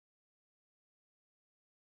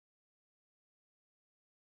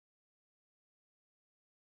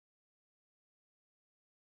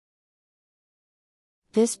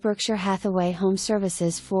This Berkshire Hathaway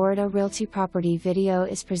HomeServices Florida Realty property video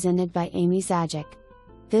is presented by Amy Zajic.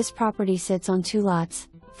 This property sits on 2 lots,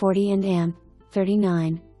 40 and Amp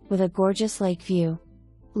 39, with a gorgeous lake view.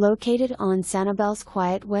 Located on Sanibel's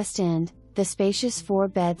quiet west end, the spacious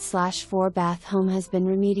 4-bed/4-bath home has been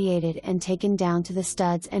remediated and taken down to the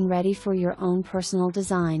studs and ready for your own personal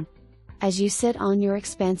design. As you sit on your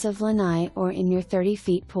expansive lanai or in your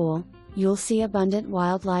 30-feet pool, you'll see abundant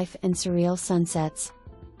wildlife and surreal sunsets.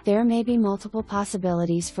 There may be multiple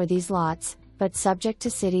possibilities for these lots, but subject to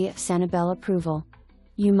City of Sanibel approval.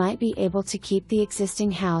 You might be able to keep the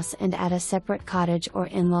existing house and add a separate cottage or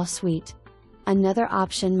in-law suite. Another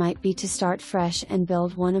option might be to start fresh and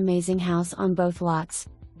build one amazing house on both lots.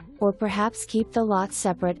 Or perhaps keep the lots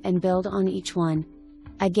separate and build on each one.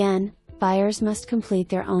 Again, buyers must complete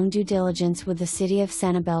their own due diligence with the City of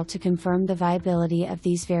Sanibel to confirm the viability of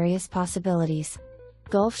these various possibilities.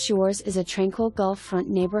 Gulf Shores is a tranquil Gulf front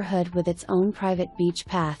neighborhood with its own private beach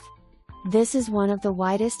path. This is one of the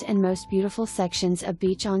widest and most beautiful sections of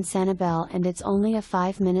beach on Sanibel, and it's only a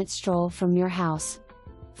 5-minute stroll from your house.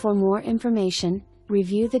 For more information,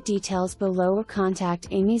 review the details below or contact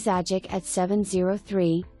Amy Zajic at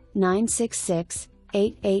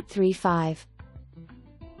 703-966-8835.